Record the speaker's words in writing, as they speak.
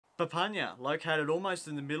Papunya, located almost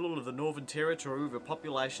in the middle of the Northern Territory with a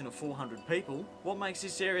population of 400 people, what makes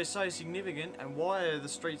this area so significant and why are the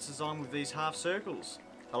streets designed with these half circles?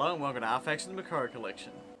 Hello and welcome to Artifacts in the McCorry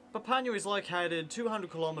collection. Papunya is located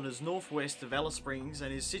 200 kilometres northwest of Alice Springs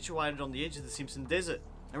and is situated on the edge of the Simpson Desert.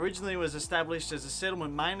 Originally it was established as a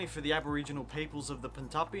settlement mainly for the Aboriginal peoples of the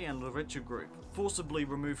Pintupi and Luritja group, forcibly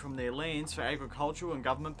removed from their lands for agricultural and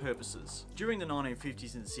government purposes. During the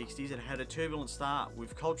 1950s and 60s it had a turbulent start,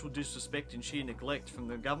 with cultural disrespect and sheer neglect from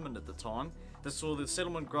the government at the time that saw the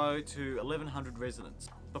settlement grow to 1,100 residents.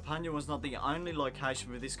 Papunya was not the only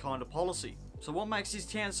location for this kind of policy. So what makes this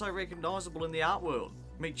town so recognisable in the art world?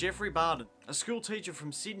 Meet Jeffrey Barden, a school teacher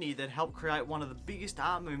from Sydney that helped create one of the biggest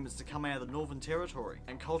art movements to come out of the Northern Territory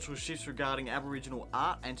and cultural shifts regarding Aboriginal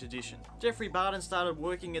art and tradition. Jeffrey Barden started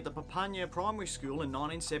working at the Papunya Primary School in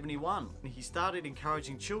 1971 and he started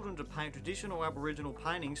encouraging children to paint traditional Aboriginal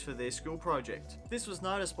paintings for their school project. This was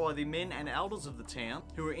noticed by the men and elders of the town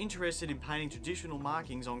who were interested in painting traditional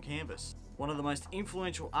markings on canvas. One of the most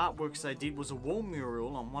influential artworks they did was a wall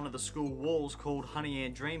mural on one of the school walls called Honey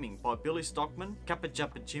Ann Dreaming by Billy Stockman, Kappa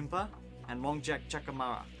Chimpa and Long Jack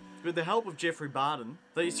Chackamara. With the help of Jeffrey Barden,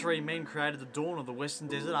 these three men created the dawn of the Western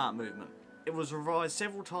Desert art movement. It was revised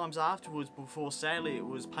several times afterwards before sadly it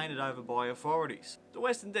was painted over by authorities. The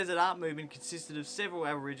Western Desert art movement consisted of several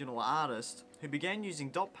Aboriginal artists who began using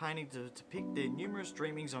dot painting to depict their numerous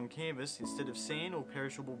dreamings on canvas instead of sand or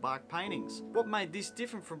perishable bark paintings. What made this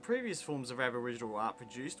different from previous forms of Aboriginal art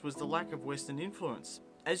produced was the lack of Western influence,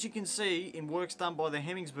 as you can see in works done by the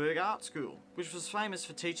Hemingsburg Art School, which was famous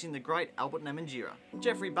for teaching the great Albert Namatjira.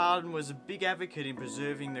 Jeffrey Barden was a big advocate in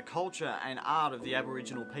preserving the culture and art of the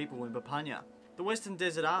Aboriginal people in Papunya. The Western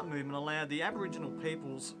Desert art movement allowed the Aboriginal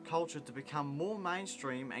people's culture to become more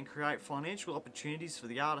mainstream and create financial opportunities for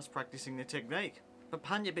the artists practicing their technique.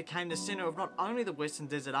 Papunya became the centre of not only the Western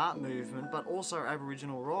Desert art movement but also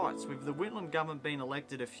Aboriginal rights. With the Whitlam government being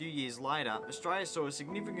elected a few years later, Australia saw a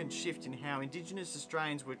significant shift in how Indigenous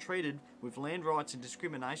Australians were treated, with land rights and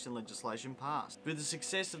discrimination legislation passed. With the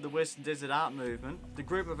success of the Western Desert art movement, the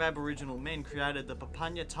group of Aboriginal men created the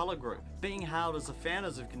Papunya Tula group, being hailed as the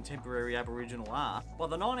founders of contemporary Aboriginal art. By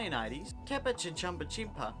the 1980s, Kappa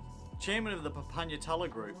Chimpa, chairman of the Papunya Tula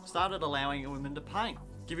group, started allowing women to paint,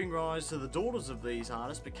 giving rise to the daughters of these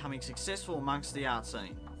artists becoming successful amongst the art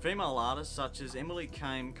scene. Female artists such as Emily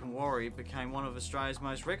McCorry became one of Australia's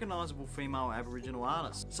most recognisable female Aboriginal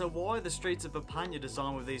artists. So why are the streets of Papunya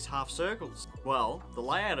designed with these half circles? Well, the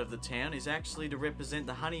layout of the town is actually to represent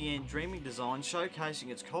the Honey Ann Dreaming design, showcasing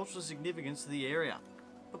its cultural significance to the area.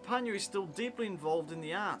 Papunya is still deeply involved in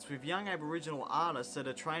the arts, with young Aboriginal artists that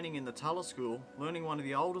are training in the Tula School, learning one of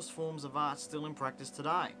the oldest forms of art still in practice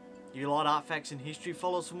today. If you like art facts and history,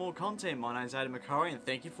 follow us for more content. My name's Adam McCorry and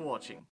thank you for watching.